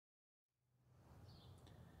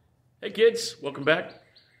Hey kids, welcome back.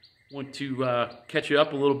 Want to catch you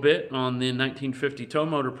up a little bit on the 1950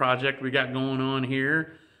 Towmotor project we got going on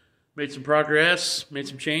here. Made some progress, made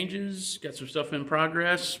some changes, got some stuff in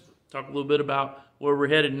progress. Talk a little bit about where we're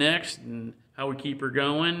headed next and how we keep her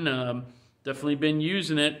going. Definitely been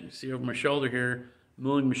using it. See over my shoulder here,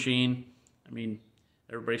 milling machine. I mean,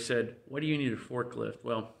 everybody said, why do you need a forklift?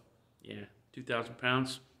 Well, yeah, 2,000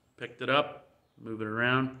 pounds, picked it up, move it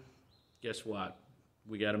around. Guess what?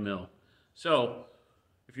 We got a mill. So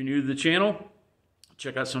if you're new to the channel,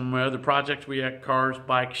 check out some of my other projects. We got cars,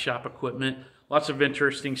 bikes, shop equipment, lots of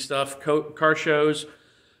interesting stuff, car shows,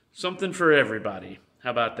 something for everybody. How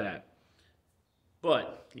about that?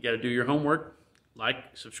 But you got to do your homework, like,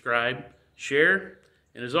 subscribe, share,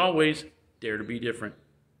 and as always, dare to be different.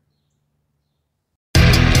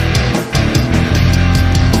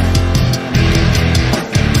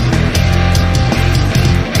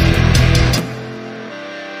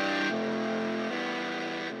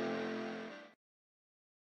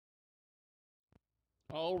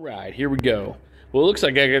 All right, here we go. Well, it looks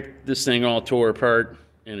like I got this thing all tore apart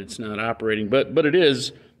and it's not operating, but it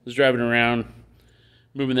is. I was driving around,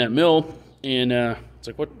 moving that mill, and it's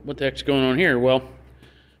like, what the heck's going on here? Well,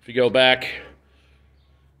 if you go back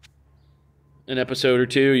an episode or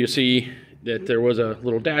two, you'll see that there was a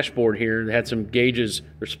little dashboard here that had some gauges.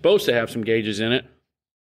 They're supposed to have some gauges in it.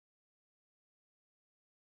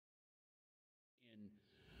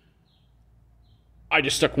 I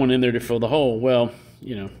just stuck one in there to fill the hole. Well,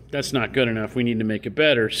 you know, that's not good enough. We need to make it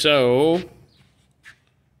better. So,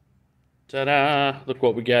 ta-da, look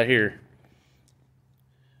what we got here.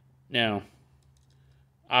 Now,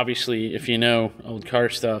 obviously, if you know old car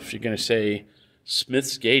stuff, you're going to say,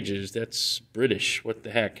 Smith's gauges, that's British, what the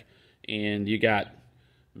heck? And you got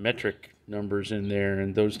metric numbers in there,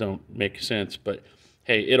 and those don't make sense. But,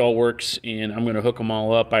 hey, it all works, and I'm going to hook them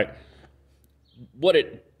all up. What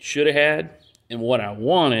it should have had and what I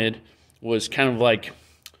wanted was kind of like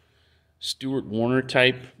Stuart Warner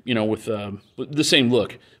type, you know, with the same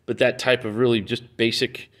look, but that type of really just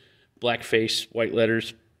basic black face, white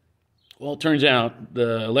letters. Well, it turns out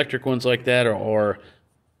the electric ones like that are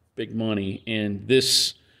big money, and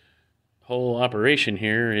this whole operation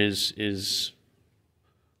here is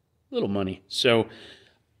little money. So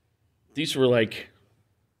these were like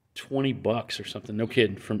 $20 or something, no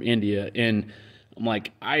kidding, from India, and I'm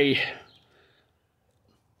like, I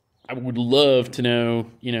would love to know,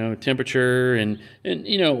 you know, temperature and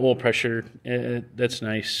you know, oil pressure. That's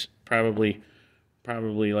nice. Probably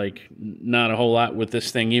like not a whole lot with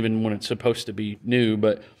this thing, even when it's supposed to be new.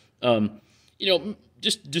 But you know,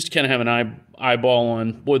 just kind of have an eyeball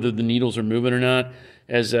on whether the needles are moving or not.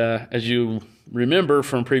 As you remember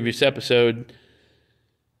from previous episode,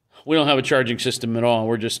 we don't have a charging system at all.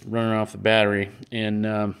 We're just running off the battery, and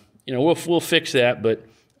you know, we'll fix that, but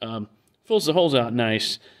fills the holes out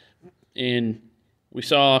nice. And we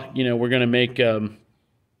saw, you know, we're going to make a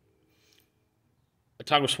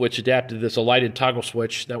toggle switch adapted to this, a lighted toggle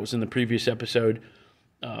switch that was in the previous episode.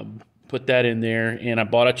 Put that in there, and I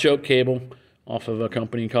bought a choke cable off of a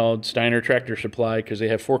company called Steiner Tractor Supply because they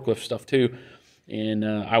have forklift stuff too. And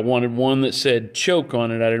I wanted one that said choke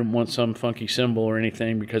on it. I didn't want some funky symbol or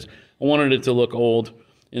anything because I wanted it to look old.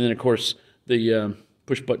 And then, of course, the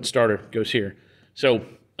push-button starter goes here. So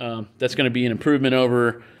that's going to be an improvement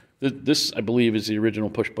over this. I believe is the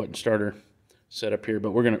original push-button starter setup here,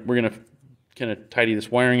 but we're gonna kind of tidy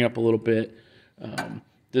this wiring up a little bit.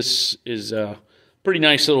 This is a pretty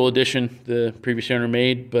nice little addition the previous owner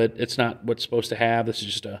made, but it's not what's supposed to have. This is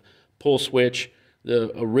just a pull switch.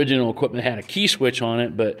 The original equipment had a key switch on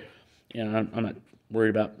it, but you know, I'm not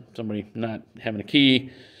worried about somebody not having a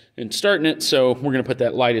key and starting it, so we're going to put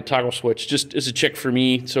that lighted toggle switch just as a check for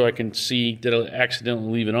me so I can see did I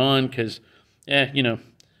accidentally leave it on, because, you know,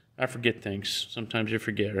 I forget things. Sometimes you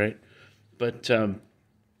forget, right? But I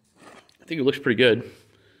think it looks pretty good.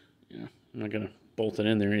 Yeah, I'm not going to bolt it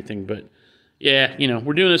in there or anything, but yeah, you know,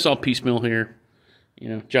 we're doing this all piecemeal here. You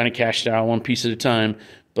know, Johnny Cash style, one piece at a time.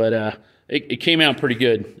 But it came out pretty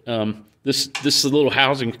good. This little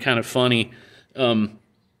housing is kind of funny. You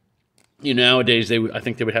know, nowadays I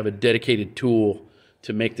think they would have a dedicated tool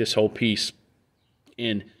to make this whole piece,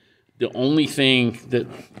 and the only thing that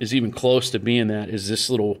is even close to being that is this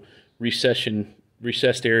little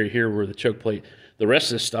recessed area here where the choke plate. The rest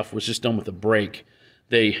of this stuff was just done with a brake.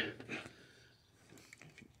 They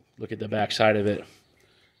look at the back side of it.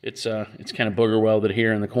 It's kind of booger welded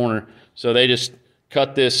here in the corner. So they just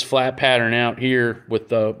cut this flat pattern out here with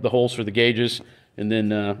the holes for the gauges, and then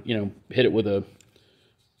you know, hit it with a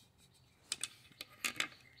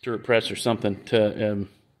turret press or something to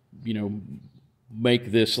you know,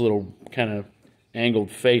 make this little kind of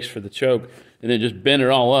angled face for the choke, and then just bent it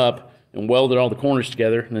all up and welded all the corners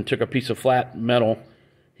together, and then took a piece of flat metal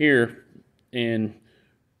here and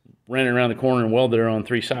ran it around the corner and welded it on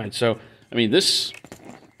 3 sides. So, I mean, this,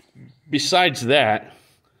 besides that,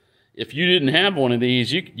 if you didn't have one of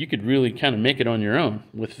these, you could really kind of make it on your own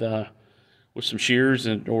with some shears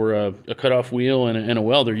or a cutoff wheel and a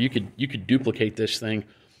welder. You could duplicate this thing.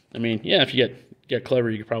 I mean, yeah, if you get clever,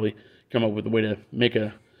 you could probably come up with a way to make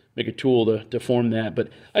a tool to form that. But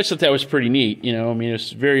I just thought that was pretty neat. You know, I mean,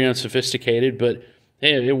 it's very unsophisticated, but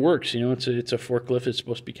hey, it works. You know, it's a forklift. It's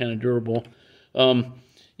supposed to be kind of durable.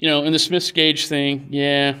 You know, and the Smith's gauge thing,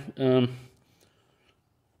 yeah.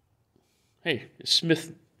 Hey,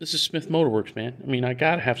 Smith. This is Smith Motorworks, man. I mean, I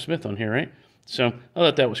gotta have Smith on here, right? So I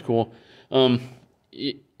thought that was cool.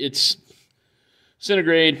 It's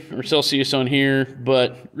centigrade or Celsius on here,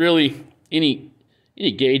 but really any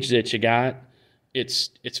gauge that you got,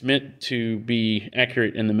 it's meant to be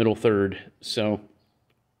accurate in the middle third. So,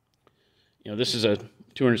 you know, this is a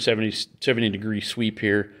 270 degree sweep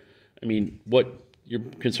here. I mean, what you're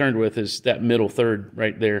concerned with is that middle third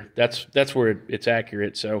right there. That's where it's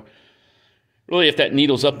accurate. So really, if that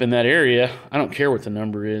needle's up in that area, I don't care what the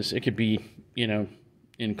number is. It could be, you know,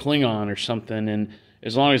 in Klingon or something, and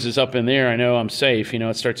as long as it's up in there, I know I'm safe. You know,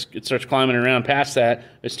 it starts climbing around past that,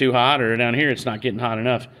 it's too hot, or down here it's not getting hot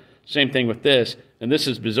enough. Same thing with this, and this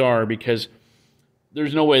is bizarre because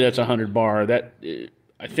there's no way that's 100 bar.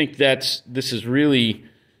 I think this is really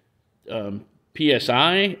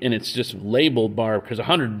PSI, and it's just labeled bar, because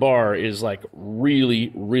 100 bar is like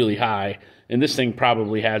really, really high, and this thing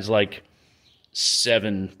probably has like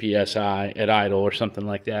 7 PSI at idle or something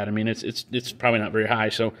like that. I mean, it's probably not very high.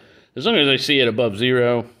 So as long as I see it above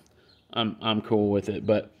 0, I'm cool with it.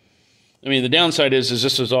 But I mean, the downside is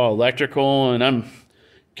this is all electrical, and I'm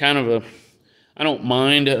kind of I don't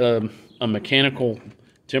mind a mechanical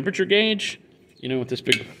temperature gauge, you know, with this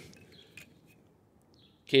big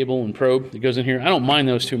cable and probe that goes in here. I don't mind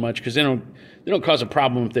those too much because they don't cause a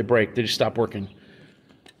problem if they break. They just stop working.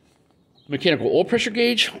 Mechanical oil pressure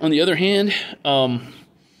gauge, on the other hand,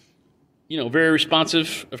 you know, very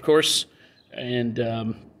responsive, of course, and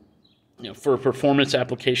you know, for a performance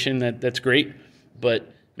application, that's great.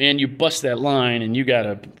 But man, you bust that line and you got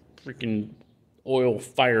a freaking oil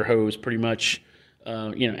fire hose, pretty much.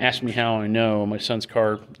 You know, ask me how I know. My son's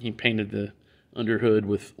car, he painted the underhood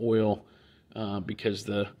with oil because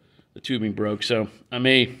the tubing broke. So I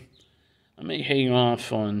may hang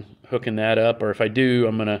off on hooking that up, or if I do,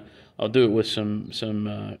 I'll do it with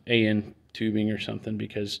some AN tubing or something,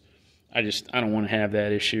 because I don't want to have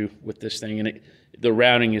that issue with this thing. And the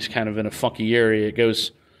routing is kind of in a funky area. It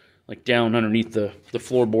goes like down underneath the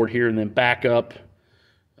floorboard here and then back up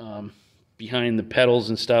behind the pedals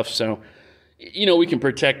and stuff. So, you know, we can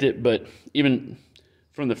protect it, but even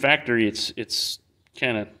from the factory, it's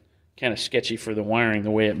kind of sketchy for the wiring, the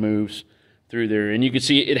way it moves through there. And you can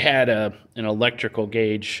see it had an electrical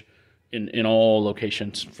gauge in all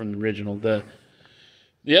locations from the original. The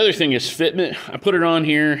other thing is fitment. I put it on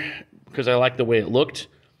here because I like the way it looked.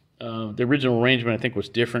 The original arrangement, I think, was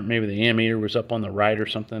different. Maybe the ammeter was up on the right or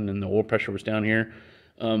something, and the oil pressure was down here.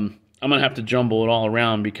 I'm going to have to jumble it all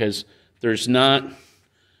around because there's not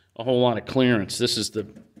a whole lot of clearance. This is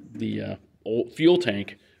the old fuel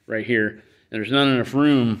tank right here, and there's not enough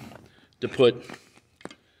room to put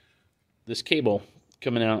this cable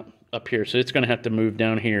coming out up here. So it's going to have to move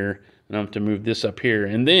down here, and I'll have to move this up here.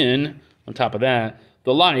 And then, on top of that,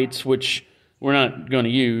 the lights, which we're not going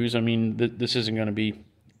to use. I mean, this isn't going to be,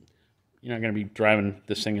 you're not going to be driving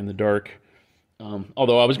this thing in the dark.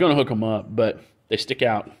 Although I was going to hook them up, but they stick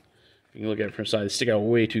out. You can look at it from the side. They stick out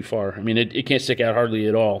way too far. I mean, it can't stick out hardly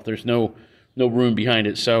at all. There's no room behind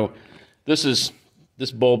it. So this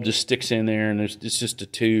bulb just sticks in there, and it's just a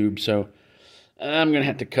tube. So I'm going to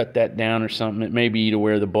have to cut that down or something. It may be to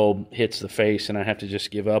where the bulb hits the face, and I have to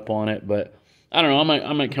just give up on it. But I don't know.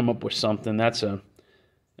 I might come up with something. That's a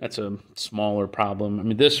smaller problem. I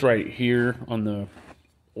mean, this right here on the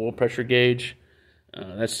oil pressure gauge,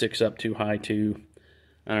 that sticks up too high too.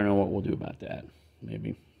 I don't know what we'll do about that.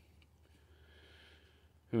 Maybe,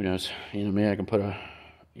 who knows? You know, maybe I can put a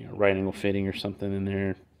right angle fitting or something in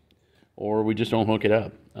there, or we just don't hook it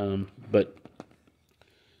up. But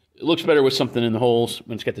it looks better with something in the holes.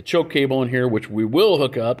 When it's got the choke cable in here, which we will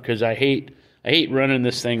hook up, because I hate running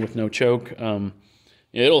this thing with no choke.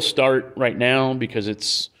 It'll start right now because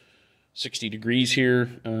it's 60 degrees here.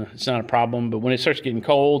 It's not a problem, but when it starts getting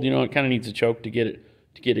cold, it kind of needs a choke to get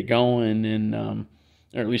it going, and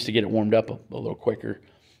or at least to get it warmed up a little quicker.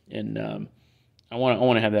 And I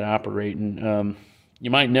want to have that operating.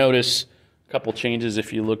 You might notice a couple changes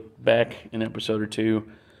if you look back an episode or two.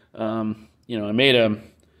 You know, I made a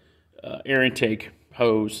air intake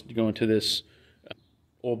hose to go into this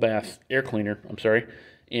oil bath air cleaner. I'm sorry,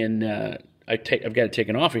 and I've got it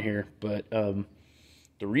taken off of here. But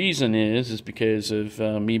the reason is because of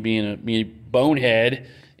me being a bonehead,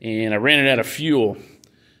 and I ran it out of fuel.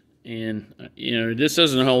 And you know, this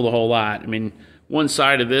doesn't hold a whole lot. I mean, one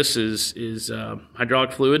side of this is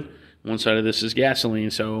hydraulic fluid. One side of this is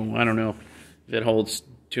gasoline. So I don't know if it holds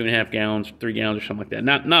 2.5 gallons, 3 gallons, or something like that.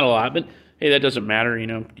 Not a lot, but hey, that doesn't matter. You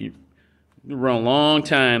know, you run a long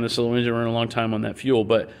time. This little engine run a long time on that fuel.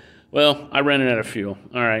 But well, I ran it out of fuel.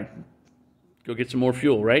 All right, go get some more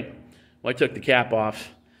fuel, right? Well, I took the cap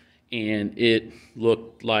off, and it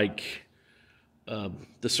looked like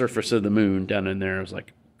the surface of the moon down in there. I was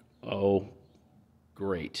like, oh,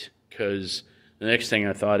 great. Because the next thing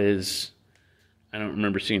I thought is, I don't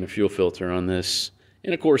remember seeing a fuel filter on this.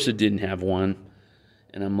 And, of course, it didn't have one.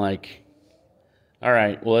 And I'm like, all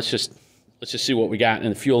right, well, let's just see what we got in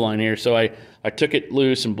the fuel line here. So I took it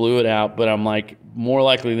loose and blew it out. But I'm like, more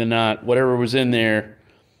likely than not, whatever was in there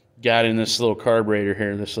got in this little carburetor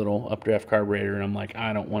here, this little updraft carburetor. And I'm like,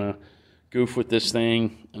 I don't want to goof with this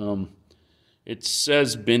thing. It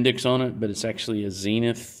says Bendix on it, but it's actually a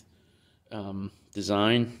Zenith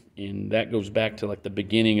design, and that goes back to like the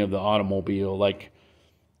beginning of the automobile, like,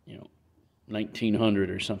 you know, 1900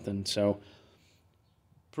 or something. So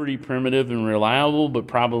pretty primitive and reliable, but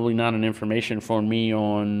probably not an information for me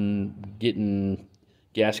on getting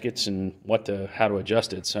gaskets and how to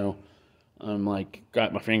adjust it. So I'm like,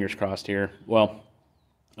 got my fingers crossed here. Well,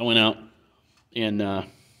 I went out and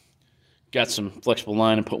got some flexible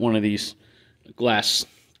line and put one of these glass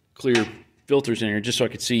clear filters in here just so I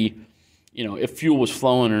could see, you know, if fuel was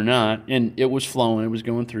flowing or not. And it was flowing, it was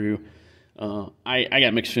going through. I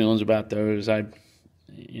got mixed feelings about those. I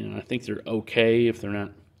think they're okay if they're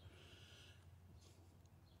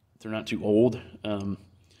not too old.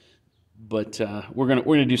 But we're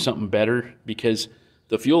gonna do something better, because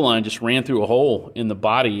the fuel line just ran through a hole in the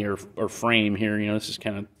body or frame here. You know, this is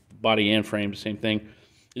kind of body and frame, the same thing.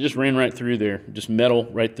 It just ran right through there, just metal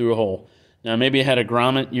right through a hole. Now, maybe I had a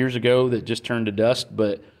grommet years ago that just turned to dust,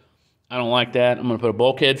 but I don't like that. I'm going to put a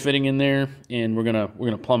bulkhead fitting in there, and we're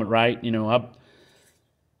gonna plumb it right. You know,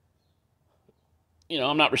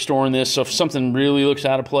 I'm not restoring this, so if something really looks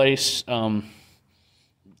out of place,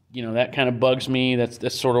 you know, that kind of bugs me.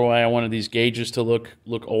 That's sort of why I wanted these gauges to look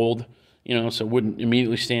old, you know, so it wouldn't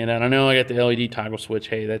immediately stand out. I know I got the LED toggle switch.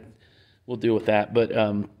 Hey, that we'll deal with that, but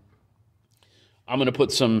I'm going to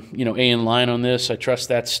put some, you know, AN line on this. I trust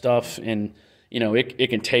that stuff, and, you know, it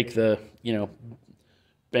can take the, you know,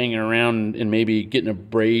 banging around and maybe getting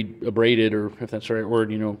abraded, or if that's the right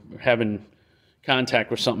word, you know, having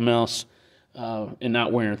contact with something else and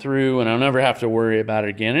not wearing through, and I'll never have to worry about it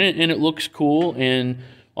again. And it looks cool, and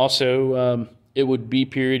also it would be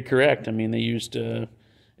period correct. I mean, they used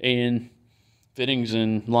AN fittings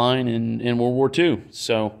and line in World War II,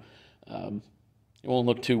 so it won't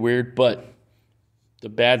look too weird. But the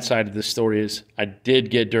bad side of this story is I did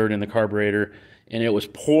get dirt in the carburetor, and it was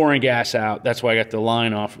pouring gas out. That's why I got the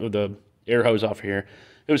line off, or the air hose off here.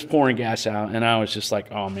 It was pouring gas out, and I was just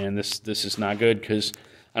like, oh man, this is not good, because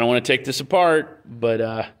I don't want to take this apart. But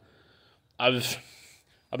I've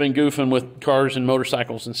been goofing with cars and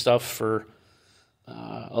motorcycles and stuff for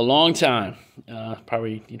a long time,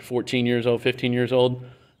 probably 14 years old, 15 years old,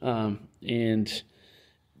 and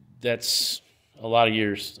that's a lot of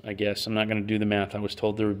years, I guess. I'm not going to do the math. I was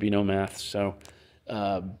told there would be no math. So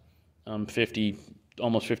I'm 50,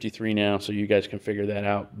 almost 53 now, so you guys can figure that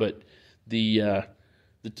out. But the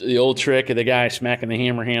old trick of the guy smacking the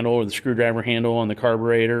hammer handle or the screwdriver handle on the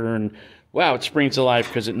carburetor, and wow, it springs to life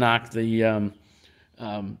because it knocked the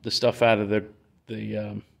stuff out of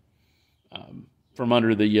the from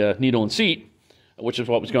under the needle and seat, which is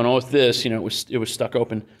what was going on with this. You know, it was stuck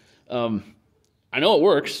open. I know it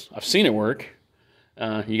works. I've seen it work.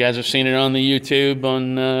 You guys have seen it on the YouTube,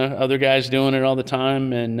 on other guys doing it all the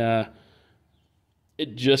time, and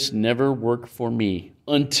it just never worked for me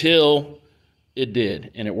until it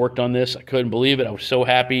did, and it worked on this. I couldn't believe it. I was so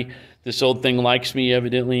happy. This old thing likes me,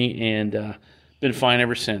 evidently, and been fine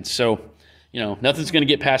ever since. So, you know, nothing's going to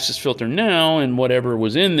get past this filter now, and whatever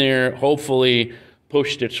was in there hopefully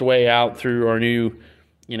pushed its way out through our new,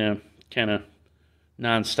 you know, kind of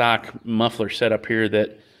non-stock muffler setup here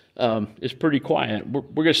that is pretty quiet. We're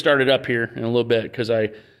going to start it up here in a little bit, because I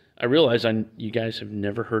realize you guys have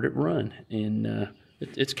never heard it run, and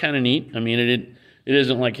it's kind of neat. I mean, it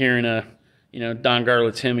isn't like hearing a, you know, Don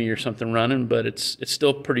Garlett's Hemi or something running, but it's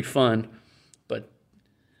still pretty fun. But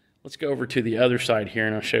let's go over to the other side here,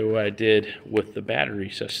 and I'll show you what I did with the battery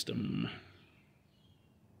system.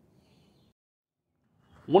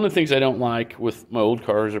 One of the things I don't like with my old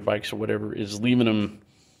cars or bikes or whatever is leaving them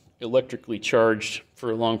electrically charged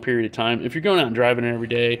for a long period of time. If you're going out and driving it every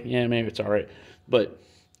day, yeah, maybe it's all right. But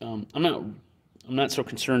I'm not so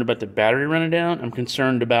concerned about the battery running down. I'm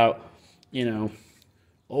concerned about, you know,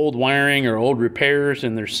 old wiring or old repairs,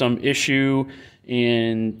 and there's some issue,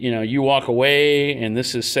 and you know, you walk away and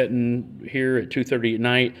this is sitting here at 2:30 at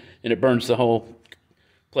night and it burns the whole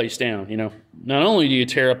place down. You know, not only do you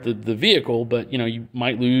tear up the vehicle, but you know, you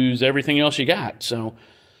might lose everything else you got. So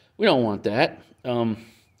we don't want that.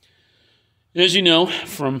 As you know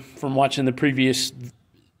from watching the previous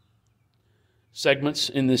segments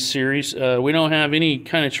in this series, we don't have any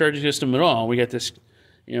kind of charging system at all. We got this,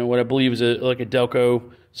 you know, what I believe is like a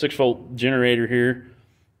Delco 6-volt generator here,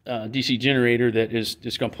 DC generator that is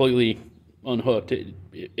just completely unhooked.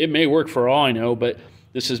 It may work for all I know, but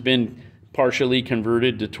this has been partially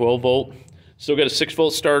converted to 12-volt. Still got a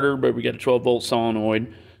 6-volt starter, but we got a 12-volt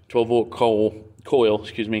solenoid, 12-volt coil,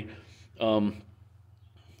 excuse me.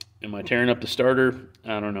 Am I tearing up the starter?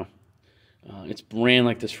 I don't know. It's ran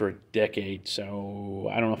like this for a decade, so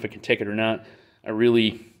I don't know if I can take it or not. I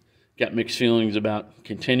really got mixed feelings about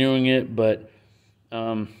continuing it, but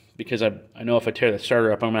because I know if I tear the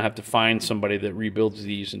starter up, I'm going to have to find somebody that rebuilds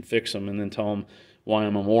these and fix them and then tell them why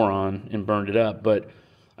I'm a moron and burned it up. But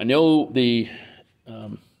I know the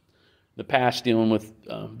past dealing with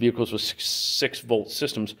vehicles with 6-volt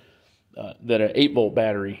systems, that an 8-volt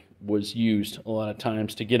battery was used a lot of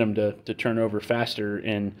times to get them to turn over faster,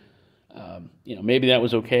 and you know, maybe that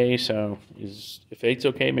was okay. So if 8's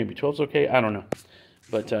okay, maybe 12's okay. I don't know,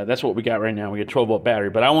 but that's what we got right now. We got a 12-volt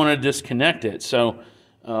battery, but I want to disconnect it. So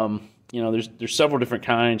you know, there's several different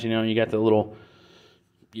kinds. You know, you got the little,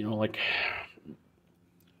 you know, like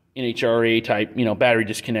NHRA type, you know, battery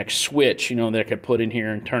disconnect switch, you know, that I could put in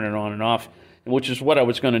here and turn it on and off, and which is what I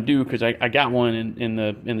was going to do, because I got one in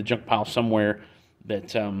the junk pile somewhere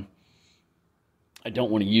that I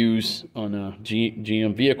don't want to use on a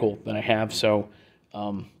GM vehicle that I have. So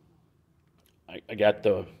I got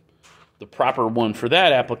the proper one for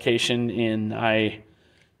that application, and I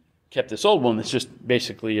kept this old one that's just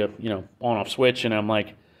basically a, you know, on-off switch, and I'm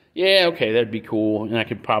like, yeah, okay, that'd be cool, and I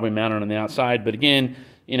could probably mount it on the outside, but again,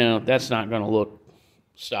 you know, that's not going to look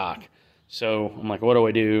stock. So I'm like, what do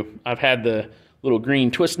I do? I've had the little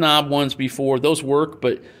green twist knob ones before. Those work,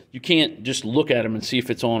 but you can't just look at them and see if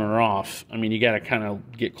it's on or off. I mean, you got to kind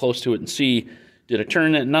of get close to it and see, did I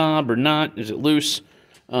turn that knob or not? Is it loose?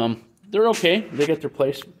 They're okay. They got their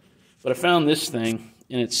place. But I found this thing,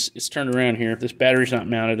 and it's turned around here. If this battery's not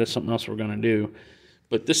mounted, that's something else we're going to do.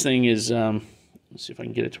 But this thing is, let's see if I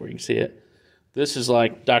can get it to where you can see it. This is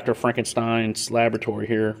like Dr. Frankenstein's laboratory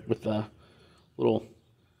here with a little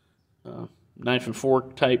knife and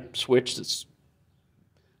fork type switch that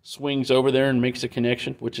swings over there and makes a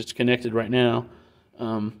connection, which is connected right now.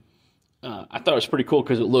 I thought it was pretty cool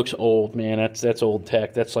because it looks old, man. That's old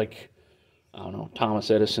tech. That's like, I don't know, Thomas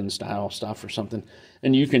Edison style stuff or something.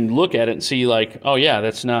 And you can look at it and see like, oh yeah,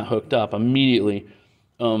 that's not hooked up immediately.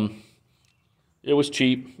 It was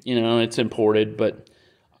cheap, you know, it's imported, but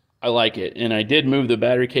I like it. And I did move the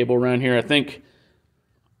battery cable around here. I think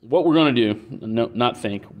what we're going to do,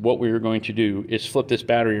 what we're going to do is flip this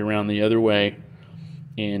battery around the other way,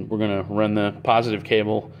 and we're going to run the positive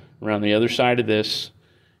cable around the other side of this,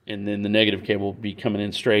 and then the negative cable will be coming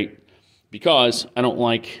in straight, because I don't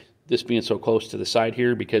like this being so close to the side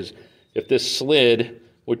here, because if this slid,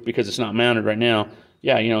 because it's not mounted right now,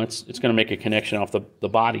 yeah, you know, it's going to make a connection off the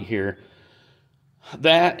body here.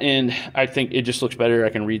 That, and I think it just looks better.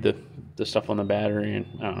 I can read the stuff on the battery, and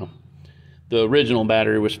I don't know. The original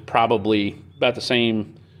battery was probably about the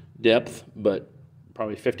same depth, but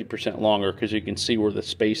probably 50% longer, because you can see where the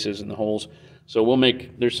space is in the holes. So we'll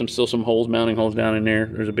make, there's still some holes, mounting holes down in there.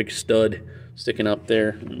 There's a big stud sticking up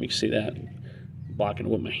there. Let me see that. I'm blocking it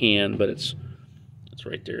with my hand, but it's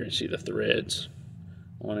right there. You see the threads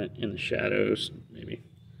on it in the shadows, maybe.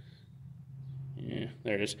 Yeah,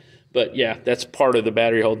 there it is. But yeah, that's part of the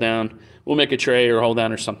battery hold down. We'll make a tray or hold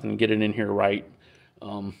down or something and get it in here right.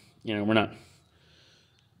 You know, we're not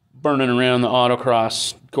burning around the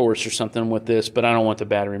autocross course or something with this, but I don't want the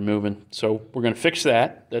battery moving. So we're going to fix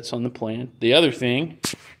that. That's on the plan. The other thing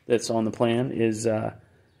that's on the plan is the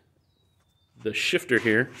shifter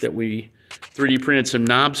here that we 3D printed some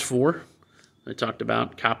knobs for. I talked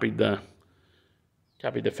about, copied the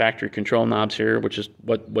factory control knobs here, which is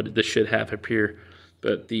what this should have up here.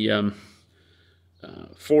 But the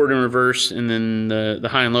forward and reverse, and then the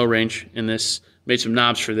high and low range in this, made some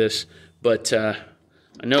knobs for this. But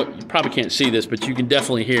I know you probably can't see this, but you can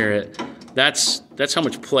definitely hear it. That's how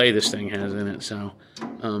much play this thing has in it. So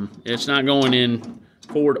it's not going in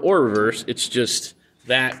forward or reverse. It's just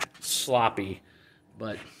that sloppy.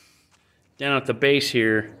 But down at the base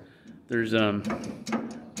here, there's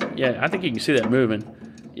yeah, I think you can see that moving.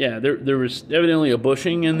 Yeah, there was evidently a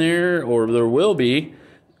bushing in there, or there will be,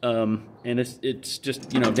 and it's just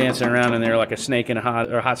dancing around in there like a snake in a hot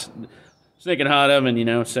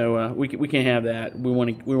oven, So we can't have that. We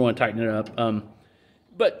want to tighten it up.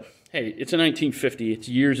 But hey, it's a 1950. It's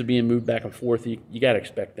years of being moved back and forth. You got to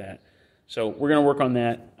expect that. So we're gonna work on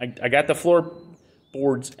that. I got the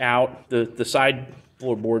floorboards out. The side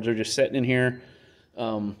floorboards are just sitting in here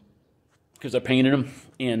because I painted them,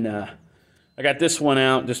 and I got this one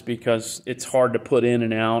out just because it's hard to put in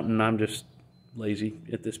and out, and I'm just lazy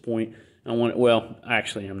at this point. Well,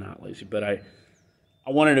 actually, I'm not lazy, but I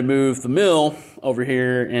wanted to move the mill over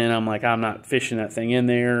here, and I'm like, I'm not fishing that thing in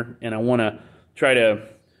there, and I want to try to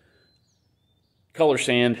color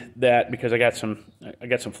sand that because I got some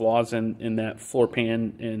flaws in that floor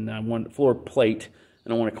pan and floor plate,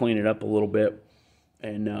 and I want to clean it up a little bit.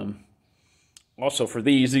 And also for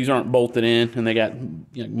these aren't bolted in, and they got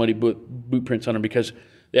muddy boot prints on them because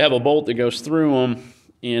they have a bolt that goes through them,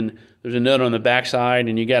 and there's a nut on the backside,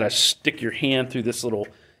 and you got to stick your hand through this little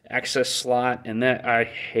access slot, and that I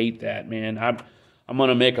hate that, man. I'm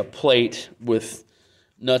gonna make a plate with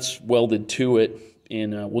nuts welded to it,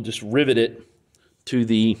 and we'll just rivet it to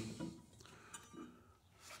the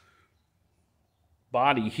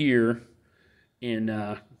body here,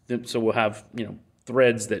 and so we'll have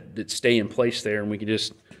threads that stay in place there, and we can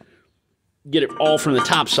just get it all from the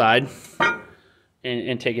top side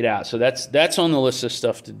and take it out. So that's on the list of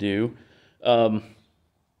stuff to do.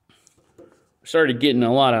 Started getting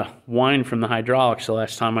a lot of whine from the hydraulics the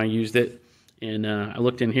last time I used it, and I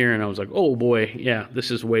looked in here and I was like, oh boy, yeah,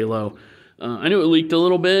 this is way low. I knew it leaked a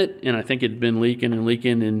little bit, and I think it had been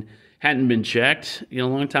leaking and hadn't been checked in a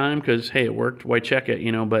long time because, hey, it worked. Why check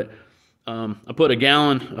it, But I put a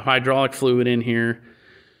gallon of hydraulic fluid in here,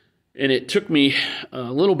 and it took me a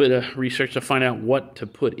little bit of research to find out what to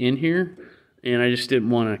put in here, and I just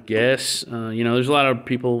didn't want to guess. There's a lot of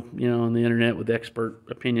people, on the internet with expert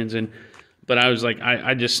opinions, but I was like,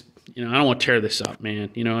 I just, I don't want to tear this up, man.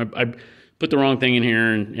 I put the wrong thing in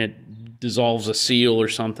here, and it dissolves a seal or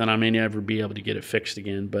something. I may never be able to get it fixed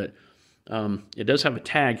again, but it does have a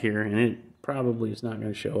tag here, and it probably is not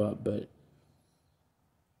going to show up, but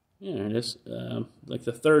yeah, it is. Like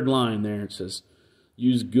the third line there, it says,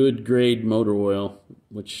 use good grade motor oil,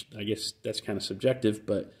 which I guess that's kind of subjective,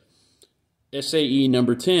 but SAE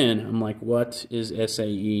number 10, I'm like, what is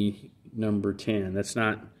SAE number 10? That's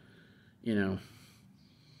not,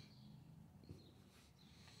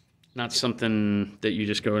 not something that you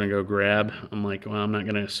just go in and go grab. I'm like, well, I'm not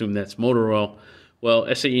going to assume that's motor oil.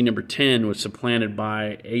 Well, SAE number 10 was supplanted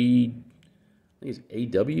by I think it's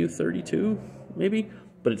AW32, maybe?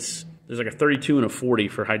 But there's like a 32 and a 40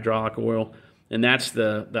 for hydraulic oil, and that's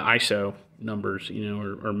the ISO numbers,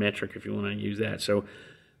 or metric if you want to use that. So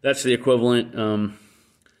that's the equivalent.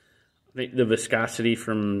 The viscosity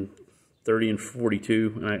from 30 and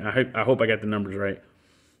 42. I hope I got the numbers right.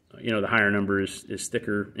 The higher number is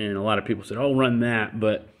thicker, and a lot of people said, "Oh, run that,"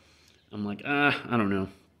 but I'm like, I don't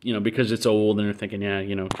know. Because it's old, and they're thinking, yeah,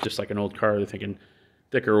 just like an old car, they're thinking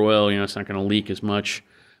thicker oil, it's not going to leak as much.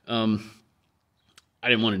 I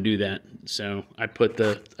didn't want to do that, so I put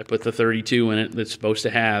the 32 in it that's supposed to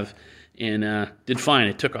have, and did fine.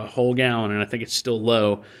 It took a whole gallon, and I think it's still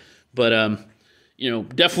low, but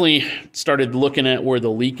definitely started looking at where the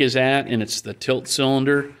leak is at, and it's the tilt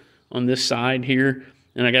cylinder on this side here,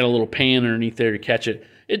 and I got a little pan underneath there to catch it.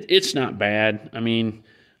 It's not bad. I mean,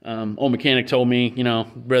 old mechanic told me,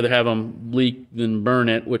 rather have them leak than burn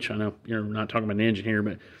it, which I know you're not talking about an engine here,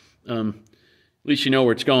 but at least you know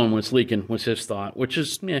where it's going when it's leaking, was his thought, which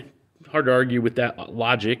is hard to argue with that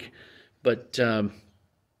logic, but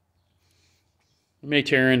may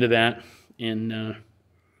tear into that and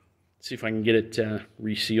see if I can get it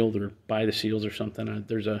resealed or buy the seals or something.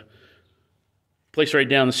 There's a place right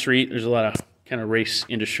down the street. There's a lot of kind of race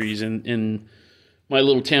industries in my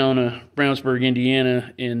little town of Brownsburg,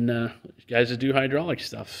 Indiana, and guys that do hydraulic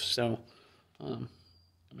stuff. So I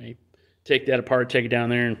may take that apart, take it down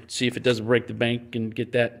there, and see if it doesn't break the bank and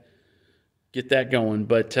get that going.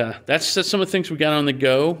 But that's some of the things we got on the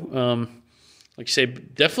go. Like I say,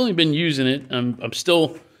 definitely been using it. I'm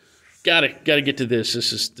still gotta get to this.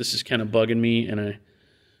 This is kind of bugging me, and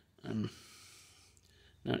I'm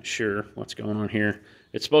not sure what's going on here.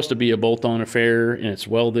 It's supposed to be a bolt-on affair, and it's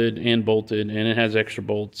welded and bolted, and it has extra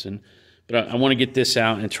bolts. But I want to get this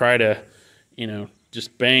out and try to,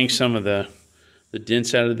 just bang some of the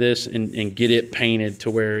dents out of this and get it painted to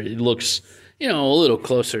where it looks, you know, a little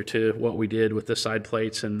closer to what we did with the side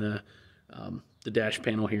plates and the dash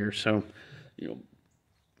panel here. So, you know,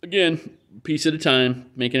 again, piece at a time,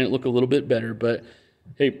 making it look a little bit better. But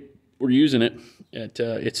hey, we're using it.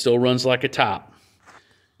 It still runs like a top,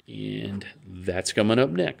 and that's coming up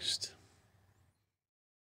next.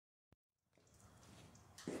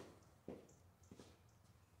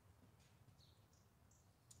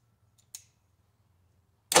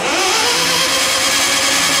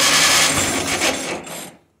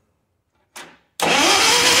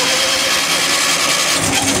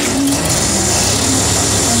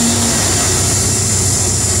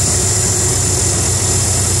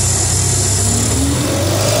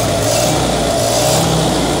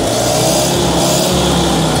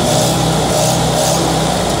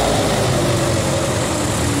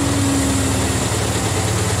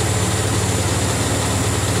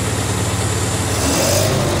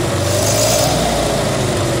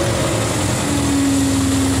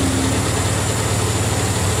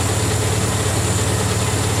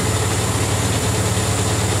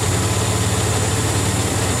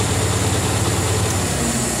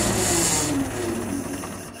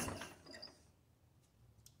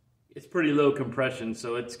 It's pretty low compression,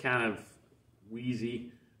 so it's kind of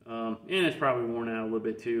wheezy, and it's probably worn out a little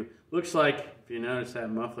bit too. Looks like, if you notice, that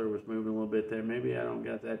muffler was moving a little bit there. Maybe I don't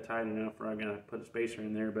got that tight enough, or I'm gonna put a spacer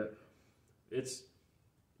in there, but it's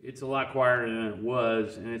a lot quieter than it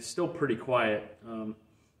was, and it's still pretty quiet.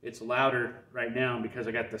 It's louder right now because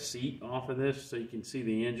I got the seat off of this, so you can see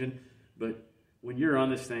the engine. But when you're on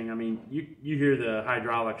this thing, I mean, you hear the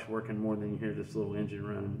hydraulics working more than you hear this little engine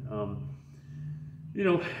running. You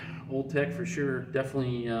know, old tech for sure.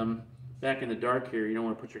 Definitely back in the dark here. You don't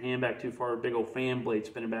want to put your hand back too far. Big old fan blade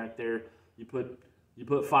spinning back there. You put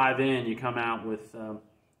 5 in, you come out with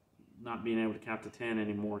not being able to count to 10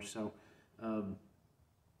 anymore. So,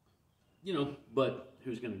 you know, but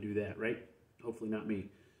who's going to do that, right? Hopefully not me.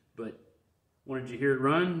 But wanted you to hear it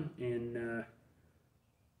run and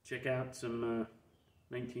check out some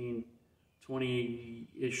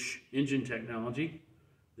 1920-ish engine technology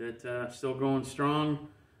that's still going strong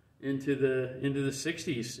into the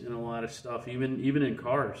 60s in a lot of stuff, even in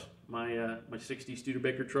cars. My 60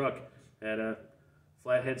 Studebaker truck had a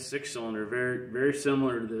flathead 6-cylinder, very very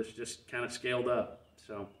similar to this, just kind of scaled up.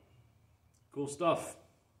 So cool stuff.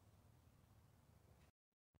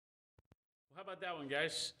 Well, how about that one,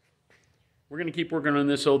 guys? We're gonna keep working on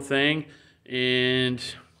this old thing and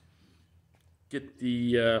get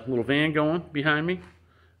the little van going behind me.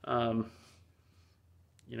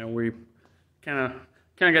 You know, we kind of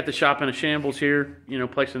got the shop in a shambles here, you know,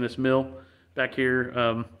 placing this mill back here.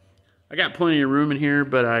 I got plenty of room in here,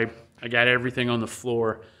 but I got everything on the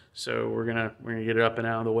floor. So we're gonna get it up and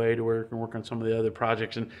out of the way to where we can work on some of the other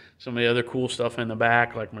projects and some of the other cool stuff in the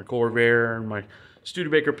back, like my Corvair and my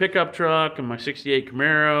Studebaker pickup truck and my 68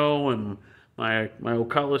 Camaro and my old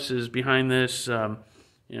Cutlasses behind this. You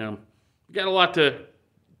know, we got a lot to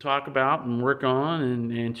talk about and work on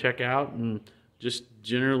and check out and just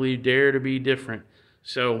generally dare to be different.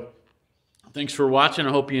 So thanks for watching. I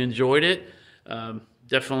hope you enjoyed it.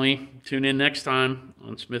 Definitely tune in next time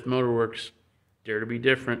on Smith Motor Works. Dare to be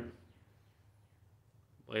different.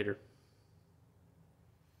 Later.